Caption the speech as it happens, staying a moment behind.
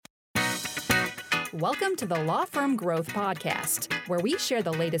Welcome to the Law Firm Growth Podcast, where we share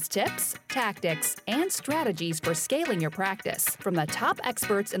the latest tips, tactics, and strategies for scaling your practice from the top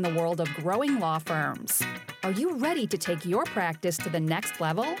experts in the world of growing law firms. Are you ready to take your practice to the next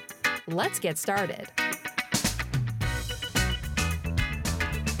level? Let's get started.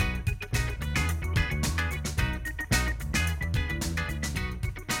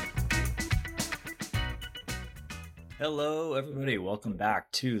 Hello, everybody. Welcome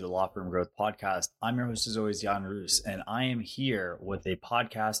back to the Law Firm Growth Podcast. I'm your host, as always, Jan Roos, and I am here with a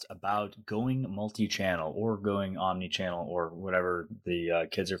podcast about going multi-channel or going omni-channel or whatever the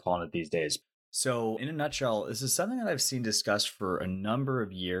kids are calling it these days. So in a nutshell, this is something that I've seen discussed for a number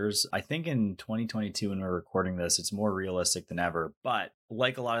of years. I think in 2022, when we're recording this, it's more realistic than ever. But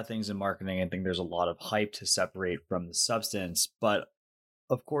like a lot of things in marketing, I think there's a lot of hype to separate from the substance. But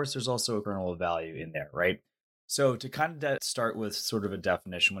of course, there's also a kernel of value in there, right? So to kind of start with sort of a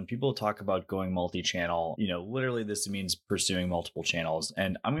definition, when people talk about going multi-channel, literally this means pursuing multiple channels.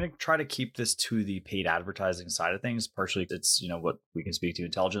 And I'm going to try to keep this to the paid advertising side of things. Partially, it's, what we can speak to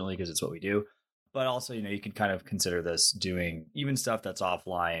intelligently because it's what we do. But also, you can kind of consider this doing even stuff that's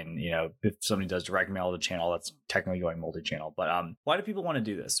offline. If somebody does direct mail to the channel, that's technically going multi-channel. But why do people want to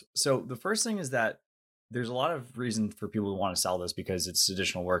do this? So the first thing is that there's a lot of reason for people to want to sell this because it's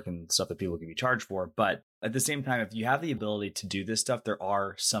additional work and stuff that people can be charged for. But at the same time, if you have the ability to do this stuff, there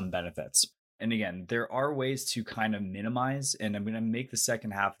are some benefits. And again, there are ways to kind of minimize. And I'm going to make the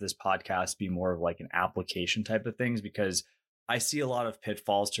second half of this podcast be more of like an application type of things because I see a lot of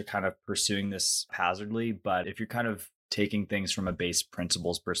pitfalls to kind of pursuing this haphazardly. But if you're kind of taking things from a base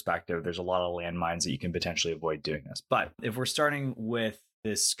principles perspective, there's a lot of landmines that you can potentially avoid doing this. But if we're starting with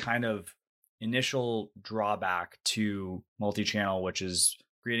this kind of initial drawback to multi-channel, which is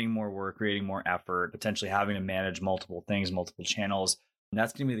creating more work, creating more effort, potentially having to manage multiple things, multiple channels. And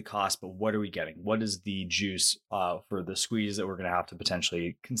that's going to be the cost, but what are we getting? What is the juice for the squeeze that we're going to have to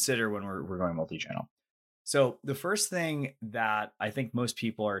potentially consider when we're going multi-channel? So the first thing that I think most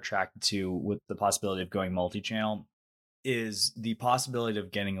people are attracted to with the possibility of going multi-channel is the possibility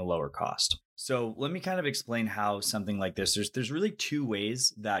of getting a lower cost. So let me kind of explain how something like this, there's really two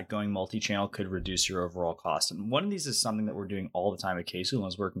ways that going multi-channel could reduce your overall cost. And one of these is something that we're doing all the time at Casey and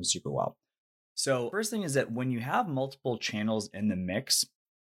it's working super well. So first thing is that when you have multiple channels in the mix,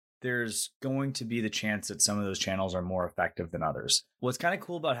 there's going to be the chance that some of those channels are more effective than others. What's kind of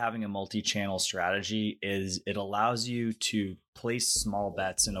cool about having a multi-channel strategy is it allows you to place small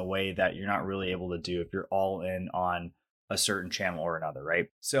bets in a way that you're not really able to do if you're all in on a certain channel or another, right?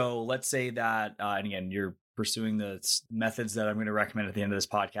 So let's say that, and again, you're pursuing the methods that I'm going to recommend at the end of this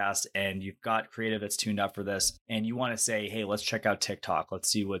podcast, and you've got creative that's tuned up for this, and you want to say, hey, let's check out TikTok. Let's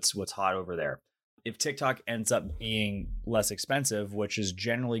see what's hot over there. If TikTok ends up being less expensive, which is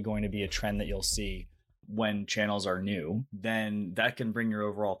generally going to be a trend that you'll see when channels are new, then that can bring your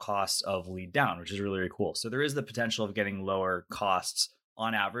overall cost of lead down, which is really, really cool. So there is the potential of getting lower costs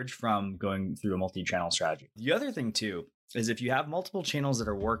on average from going through a multi-channel strategy. The other thing too is if you have multiple channels that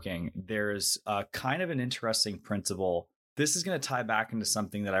are working, there's kind of an interesting principle. This is going to tie back into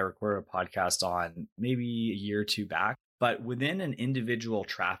something that I recorded a podcast on maybe a year or two back. But within an individual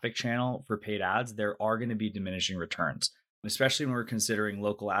traffic channel for paid ads, there are going to be diminishing returns, especially when we're considering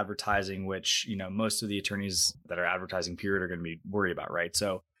local advertising, which, most of the attorneys that are advertising period are going to be worried about, right?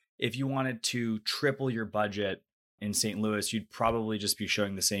 So if you wanted to triple your budget in St. Louis, you'd probably just be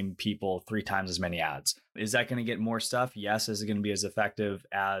showing the same people 3 times as many ads. Is that going to get more stuff? Yes. Is it going to be as effective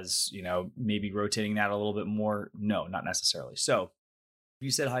as, maybe rotating that a little bit more? No, not necessarily. So if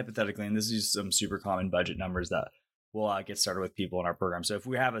you said hypothetically, and this is some super common budget numbers that we'll get started with people in our program. So if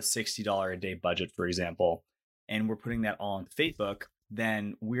we have a $60 a day budget, for example, and we're putting that all on Facebook,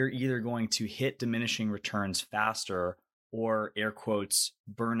 then we're either going to hit diminishing returns faster or air quotes,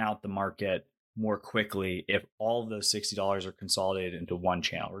 burn out the market more quickly if all of those $60 are consolidated into one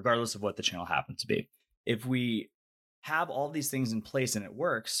channel, regardless of what the channel happens to be. If we have all these things in place and it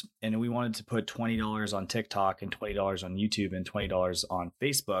works, and we wanted to put $20 on TikTok and $20 on YouTube and $20 on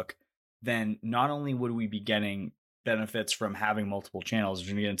Facebook, then not only would we be getting benefits from having multiple channels, we're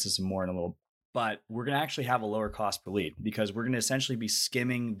going to get into some more in a little, but we're going to actually have a lower cost per lead because we're going to essentially be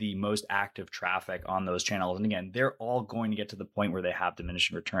skimming the most active traffic on those channels. And again, they're all going to get to the point where they have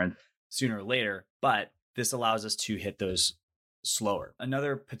diminishing return sooner or later, but this allows us to hit those slower.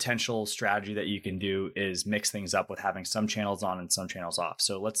 Another potential strategy that you can do is mix things up with having some channels on and some channels off.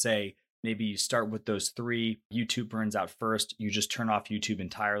 So let's say maybe you start with those 3, YouTube burns out first, you just turn off YouTube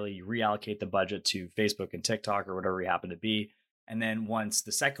entirely, you reallocate the budget to Facebook and TikTok or whatever you happen to be, And then once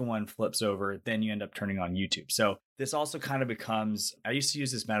the second one flips over, then you end up turning on YouTube. So this also kind of becomes, I used to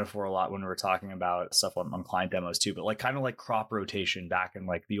use this metaphor a lot when we were talking about stuff on client demos too, but like kind of like crop rotation back in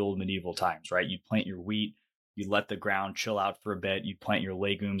like the old medieval times, right? You'd plant your wheat, you let the ground chill out for a bit, you'd plant your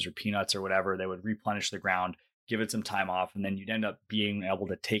legumes or peanuts or whatever, they would replenish the ground, give it some time off, and then you'd end up being able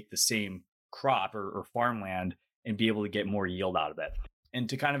to take the same crop or farmland and be able to get more yield out of it. And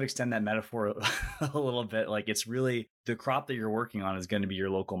to kind of extend that metaphor a little bit, like it's really the crop that you're working on is going to be your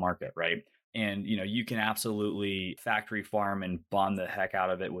local market, right? And, you can absolutely factory farm and bond the heck out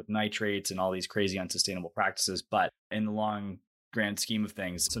of it with nitrates and all these crazy unsustainable practices. But in the long grand scheme of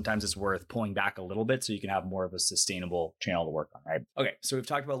things, sometimes it's worth pulling back a little bit so you can have more of a sustainable channel to work on, right? Okay, so we've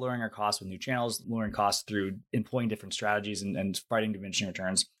talked about lowering our costs with new channels, lowering costs through employing different strategies and fighting diminishing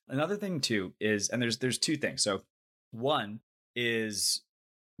returns. Another thing too is, and there's two things. So one is,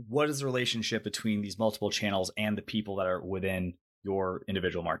 what is the relationship between these multiple channels and the people that are within your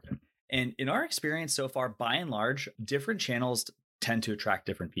individual market? And in our experience so far, by and large, different channels tend to attract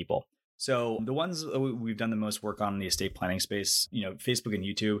different people. So the ones that we've done the most work on in the estate planning space, Facebook and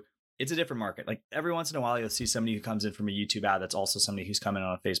YouTube, it's a different market. Like every once in a while, you'll see somebody who comes in from a YouTube ad that's also somebody who's come in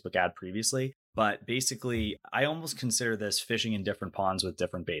on a Facebook ad previously. But basically, I almost consider this fishing in different ponds with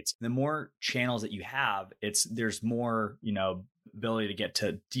different baits. The more channels that you have, there's more, ability to get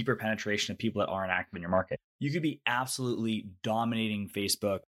to deeper penetration of people that aren't active in your market. You could be absolutely dominating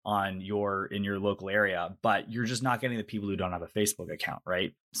Facebook in your local area, but you're just not getting the people who don't have a Facebook account,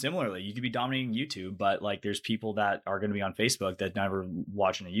 right? Similarly, you could be dominating YouTube, but like there's people that are going to be on Facebook that never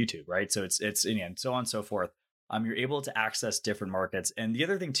watching a YouTube, right? So it's and so on and so forth. You're able to access different markets. And the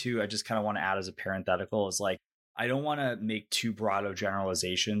other thing too, I just kind of want to add as a parenthetical is like, I don't want to make too broad of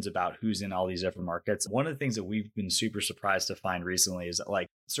generalizations about who's in all these different markets. One of the things that we've been super surprised to find recently is that like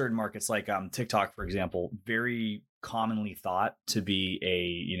certain markets like TikTok, for example, very commonly thought to be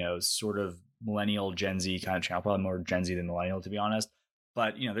a, sort of millennial Gen Z kind of channel, probably more Gen Z than millennial, to be honest.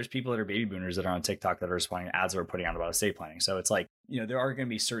 But, there's people that are baby boomers that are on TikTok that are responding to ads that we're putting out about estate planning. So it's like, there are going to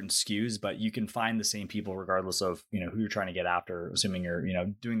be certain skews, but you can find the same people regardless of, who you're trying to get after, assuming you're,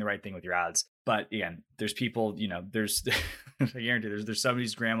 doing the right thing with your ads. But again, there's people, there's, I guarantee there's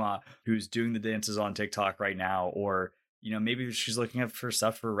somebody's grandma who's doing the dances on TikTok right now, or, maybe she's looking up for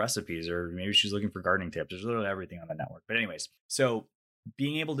stuff for recipes, or maybe she's looking for gardening tips. There's literally everything on the network. But anyways, so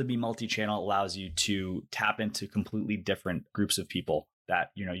being able to be multi-channel allows you to tap into completely different groups of people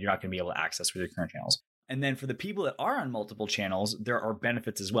that you're not going to be able to access with your current channels. And then for the people that are on multiple channels, there are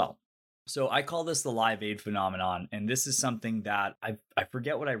benefits as well. So I call this the Live Aid phenomenon. And this is something that I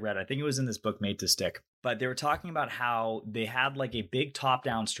forget what I read. I think it was in this book Made to Stick, but they were talking about how they had like a big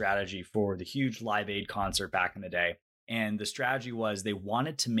top-down strategy for the huge Live Aid concert back in the day. And the strategy was they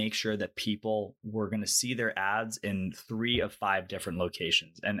wanted to make sure that people were going to see their ads in 3 of 5 different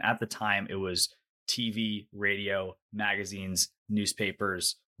locations. And at the time, it was TV, radio, magazines,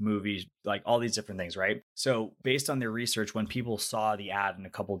 newspapers, movies, like all these different things, right? So based on their research, when people saw the ad in a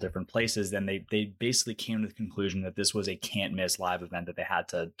couple different places, then they basically came to the conclusion that this was a can't miss live event that they had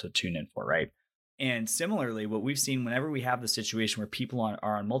to tune in for, right? And similarly, what we've seen whenever we have the situation where people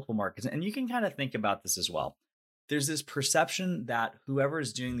are on multiple markets, and you can kind of think about this as well, there's this perception that whoever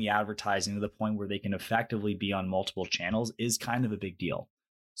is doing the advertising to the point where they can effectively be on multiple channels is kind of a big deal.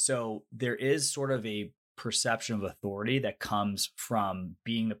 So there is sort of a perception of authority that comes from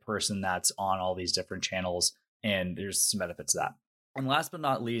being the person that's on all these different channels. And there's some benefits to that. And last but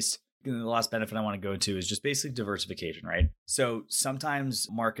not least, the last benefit I want to go to is just basically diversification, right? So sometimes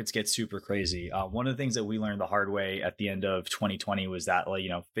markets get super crazy. One of the things that we learned the hard way at the end of 2020 was that,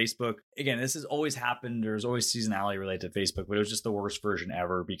 Facebook, again, this has always happened. There's always seasonality related to Facebook, but it was just the worst version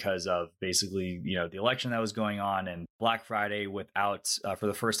ever because of basically, the election that was going on and Black Friday for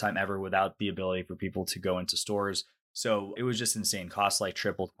the first time ever, without the ability for people to go into stores. So it was just insane. Costs like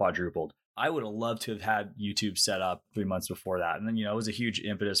tripled, quadrupled. I would have loved to have had YouTube set up 3 months before that. And then, it was a huge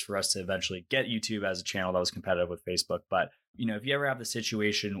impetus for us to eventually get YouTube as a channel that was competitive with Facebook. But, if you ever have the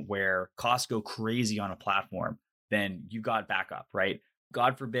situation where costs go crazy on a platform, then you got backup, right?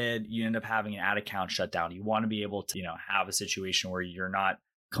 God forbid you end up having an ad account shut down. You want to be able to, have a situation where you're not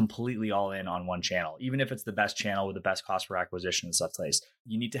completely all in on one channel, even if it's the best channel with the best cost per acquisition and stuff place.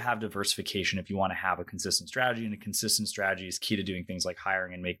 You need to have diversification if you want to have a consistent strategy, and a consistent strategy is key to doing things like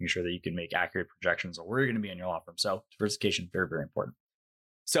hiring and making sure that you can make accurate projections of where you're going to be in your law firm. So diversification, very, very important.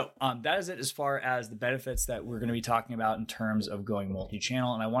 So that is it as far as the benefits that we're going to be talking about in terms of going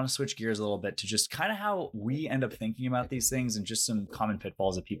multi-channel. And I want to switch gears a little bit to just kind of how we end up thinking about these things and just some common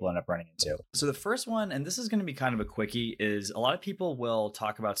pitfalls that people end up running into. So the first one, and this is going to be kind of a quickie, is a lot of people will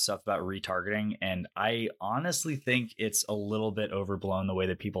talk about stuff about retargeting. And I honestly think it's a little bit overblown the way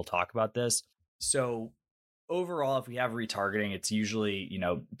that people talk about this. So overall, if we have retargeting, it's usually,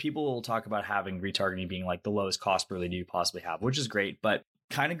 people will talk about having retargeting being like the lowest cost per lead you possibly have, which is great. But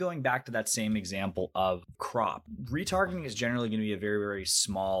kind of going back to that same example of crop, retargeting is generally going to be a very, very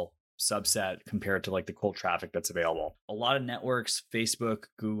small subset compared to like the cold traffic that's available. A lot of networks, Facebook,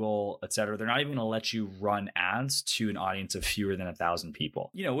 Google, etc., they're not even going to let you run ads to an audience of fewer than 1,000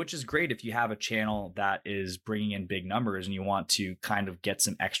 people, which is great if you have a channel that is bringing in big numbers and you want to kind of get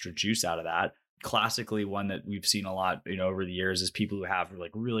some extra juice out of that. Classically, one that we've seen a lot, over the years is people who have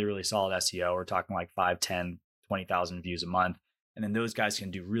like really, really solid SEO. We're talking like 5, 10, 20,000 views a month. And then those guys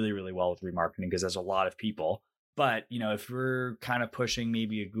can do really, really well with remarketing because there's a lot of people. But, if we're kind of pushing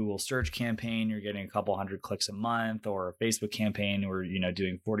maybe a Google search campaign, you're getting a couple hundred clicks a month, or a Facebook campaign where,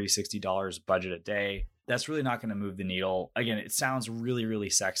 doing $40, $60 budget a day, that's really not going to move the needle. Again, it sounds really, really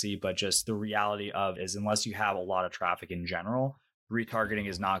sexy, but just the reality of is unless you have a lot of traffic in general, retargeting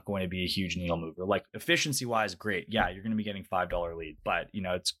is not going to be a huge needle mover. Like efficiency wise, great. Yeah, you're going to be getting $5 lead, but,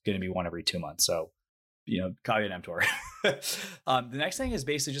 it's going to be one every 2 months. So, caveat emptor. The next thing is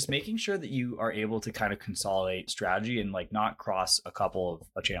basically just making sure that you are able to kind of consolidate strategy and like not cross a couple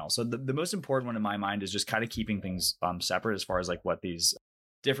of channels. So the most important one in my mind is just kind of keeping things separate as far as like what these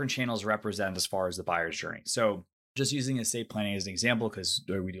different channels represent as far as the buyer's journey. So just using estate planning as an example, because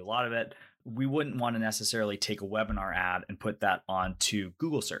we do a lot of it, we wouldn't want to necessarily take a webinar ad and put that onto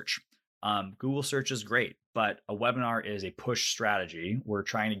Google search. Google search is great, but a webinar is a push strategy. We're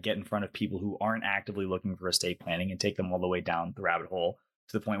trying to get in front of people who aren't actively looking for estate planning and take them all the way down the rabbit hole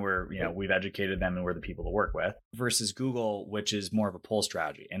to the point where, we've educated them and we're the people to work with, versus Google, which is more of a pull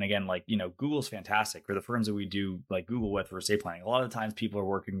strategy. And again, like, Google's fantastic for the firms that we do like Google with for estate planning. A lot of the times people are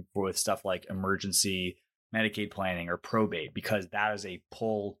working with stuff like emergency Medicaid planning or probate because that is a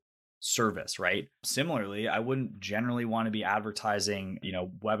pull service, right? Similarly, I wouldn't generally want to be advertising,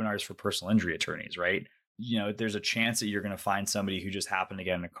 webinars for personal injury attorneys, right? There's a chance that you're going to find somebody who just happened to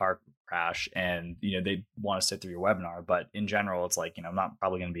get in a car crash and, they want to sit through your webinar. But in general, it's like, not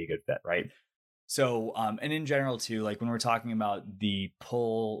probably going to be a good fit, right? So, and in general too, like when we're talking about the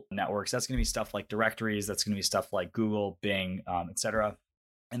pull networks, that's going to be stuff like directories, that's going to be stuff like Google, Bing, etc.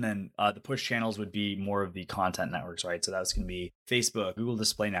 And then the push channels would be more of the content networks, right? So that's going to be Facebook, Google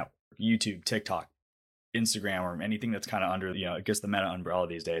Display Network, YouTube, TikTok, Instagram, or anything that's kind of under, I guess the Meta umbrella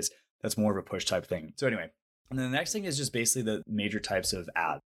these days. That's more of a push type thing. So anyway, and then the next thing is just basically the major types of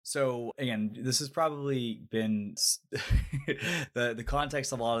ads. So again, this has probably been the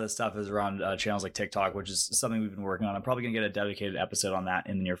context of a lot of this stuff is around channels like TikTok, which is something we've been working on. I'm probably going to get a dedicated episode on that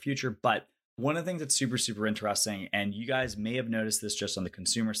in the near future. But one of the things that's super, super interesting, and you guys may have noticed this just on the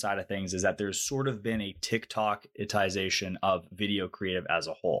consumer side of things, is that there's sort of been a TikTokitization of video creative as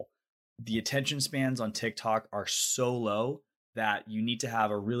a whole. The attention spans on TikTok are so low that you need to have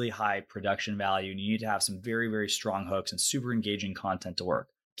a really high production value and you need to have some very, very strong hooks and super engaging content to work.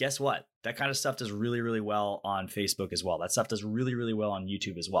 Guess what? That kind of stuff does really, really well on Facebook as well. That stuff does really, really well on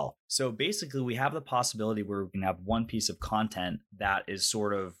YouTube as well. So basically, we have the possibility where we can have one piece of content that is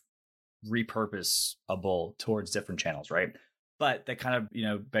sort of repurposable towards different channels, right? But that kind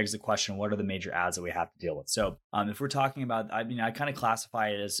of, begs the question, what are the major ads that we have to deal with? So if we're talking about, I kind of classify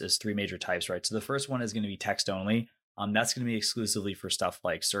it as three major types, right? So the first one is going to be text only. That's going to be exclusively for stuff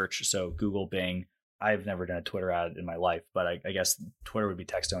like search. So Google, Bing. I've never done a Twitter ad in my life, but I guess Twitter would be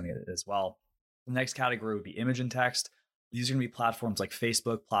text only as well. The next category would be image and text. These are going to be platforms like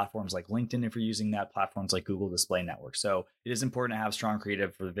Facebook, platforms like LinkedIn if you're using that, platforms like Google Display Network. So it is important to have strong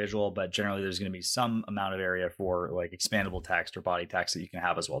creative for the visual, but generally there's going to be some amount of area for like expandable text or body text that you can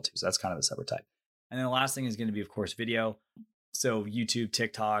have as well too. So that's kind of a separate type. And then the last thing is going to be, of course, video. So YouTube,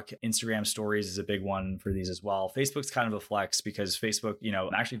 TikTok, Instagram stories is a big one for these as well. Facebook's kind of a flex because Facebook,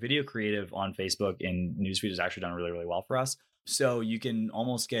 actually video creative on Facebook in newsfeed has actually done really, really well for us. So you can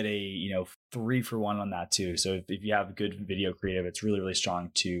almost get a, 3-for-1 on that too. So if you have good video creative, it's really, really strong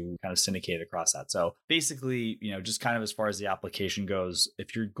to kind of syndicate across that. So basically, just kind of as far as the application goes,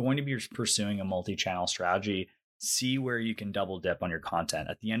 if you're going to be pursuing a multi-channel strategy, see where you can double dip on your content.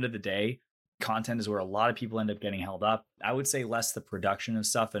 At the end of the day, content is where a lot of people end up getting held up. I would say less the production of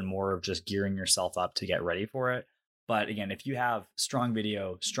stuff and more of just gearing yourself up to get ready for it. But again, if you have strong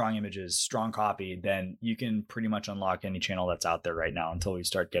video, strong images, strong copy, then you can pretty much unlock any channel that's out there right now until we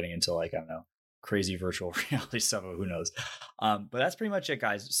start getting into like, I don't know, crazy virtual reality stuff. Who knows? But that's pretty much it,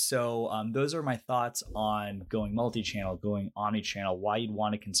 guys. So those are my thoughts on going multi-channel, going omni-channel, why you'd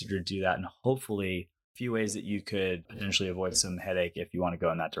want to consider to do that, and hopefully a few ways that you could potentially avoid some headache if you want to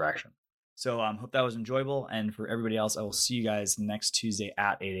go in that direction. So hope that was enjoyable. And for everybody else, I will see you guys next Tuesday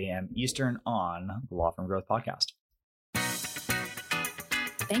at 8 a.m. Eastern on the Law Firm Growth Podcast.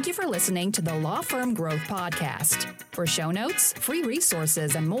 Thank you for listening to the Law Firm Growth Podcast. For show notes, free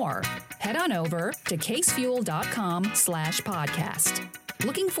resources, and more, head on over to casefuel.com/podcast.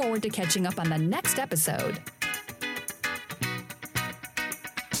 Looking forward to catching up on the next episode.